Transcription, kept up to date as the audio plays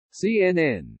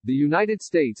CNN, the United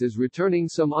States is returning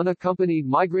some unaccompanied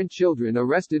migrant children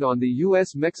arrested on the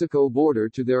U.S.-Mexico border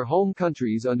to their home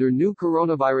countries under new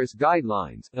coronavirus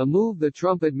guidelines, a move the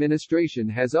Trump administration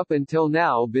has up until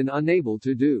now been unable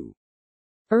to do.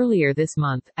 Earlier this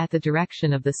month, at the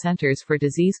direction of the Centers for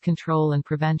Disease Control and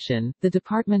Prevention, the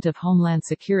Department of Homeland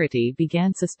Security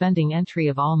began suspending entry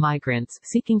of all migrants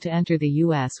seeking to enter the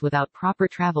U.S. without proper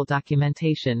travel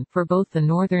documentation, for both the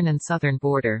northern and southern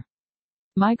border.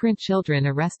 Migrant children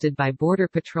arrested by Border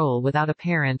Patrol without a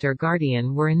parent or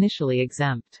guardian were initially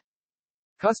exempt.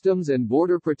 Customs and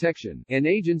Border Protection, an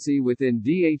agency within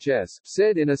DHS,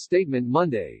 said in a statement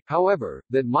Monday, however,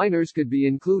 that minors could be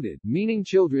included, meaning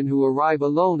children who arrive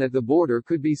alone at the border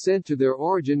could be sent to their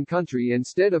origin country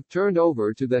instead of turned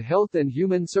over to the Health and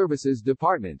Human Services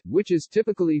Department, which is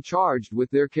typically charged with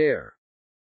their care.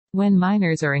 When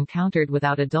minors are encountered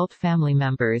without adult family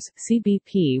members,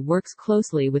 CBP works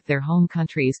closely with their home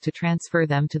countries to transfer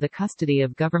them to the custody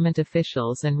of government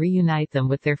officials and reunite them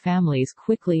with their families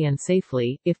quickly and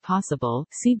safely, if possible,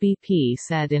 CBP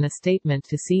said in a statement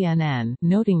to CNN,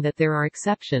 noting that there are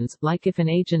exceptions, like if an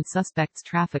agent suspects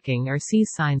trafficking or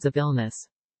sees signs of illness.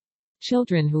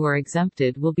 Children who are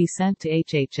exempted will be sent to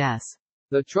HHS.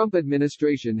 The Trump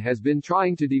administration has been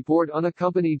trying to deport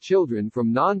unaccompanied children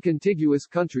from non-contiguous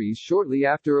countries shortly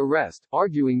after arrest,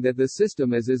 arguing that the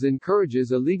system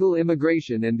encourages illegal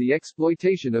immigration and the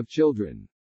exploitation of children.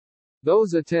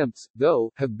 Those attempts,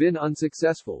 though, have been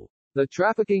unsuccessful. The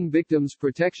Trafficking Victims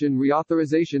Protection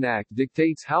Reauthorization Act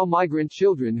dictates how migrant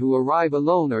children who arrive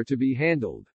alone are to be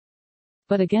handled.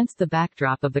 But against the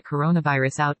backdrop of the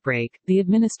coronavirus outbreak, the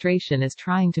administration is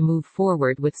trying to move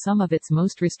forward with some of its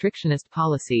most restrictionist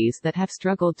policies that have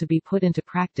struggled to be put into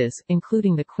practice,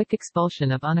 including the quick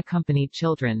expulsion of unaccompanied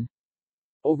children.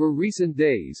 Over recent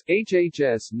days,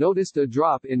 HHS noticed a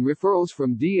drop in referrals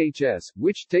from DHS,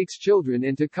 which takes children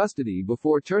into custody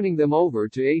before turning them over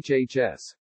to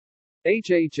HHS.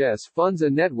 HHS funds a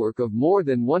network of more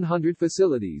than 100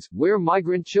 facilities, where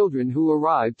migrant children who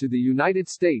arrive to the United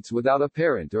States without a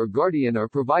parent or guardian are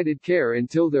provided care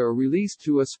until they are released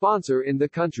to a sponsor in the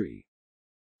country.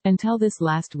 Until this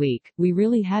last week, we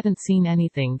really hadn't seen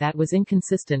anything that was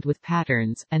inconsistent with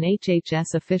patterns, an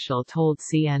HHS official told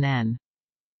CNN.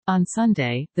 On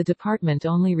Sunday, the department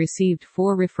only received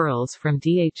 4 referrals from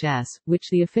DHS, which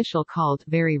the official called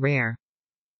very rare.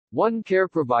 One care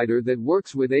provider that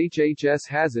works with HHS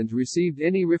hasn't received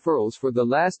any referrals for the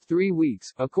last 3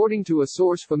 weeks, according to a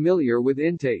source familiar with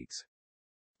intakes.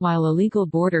 While illegal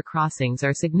border crossings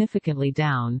are significantly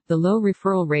down, the low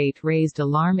referral rate raised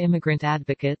alarm immigrant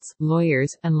advocates,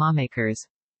 lawyers, and lawmakers.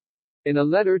 In a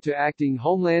letter to Acting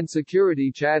Homeland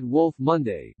Security Chad Wolf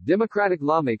Monday, Democratic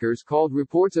lawmakers called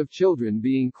reports of children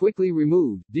being quickly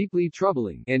removed deeply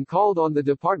troubling, and called on the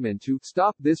department to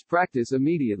stop this practice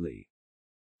immediately.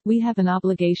 We have an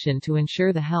obligation to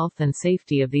ensure the health and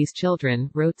safety of these children,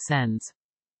 wrote Sens.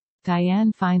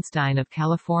 Dianne Feinstein of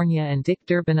California and Dick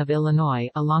Durbin of Illinois,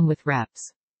 along with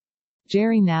Reps.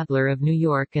 Jerry Nadler of New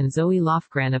York and Zoe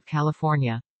Lofgren of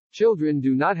California. Children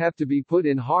do not have to be put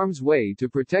in harm's way to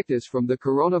protect us from the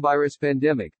coronavirus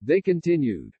pandemic, they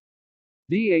continued.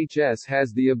 DHS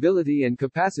has the ability and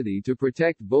capacity to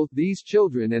protect both these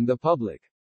children and the public.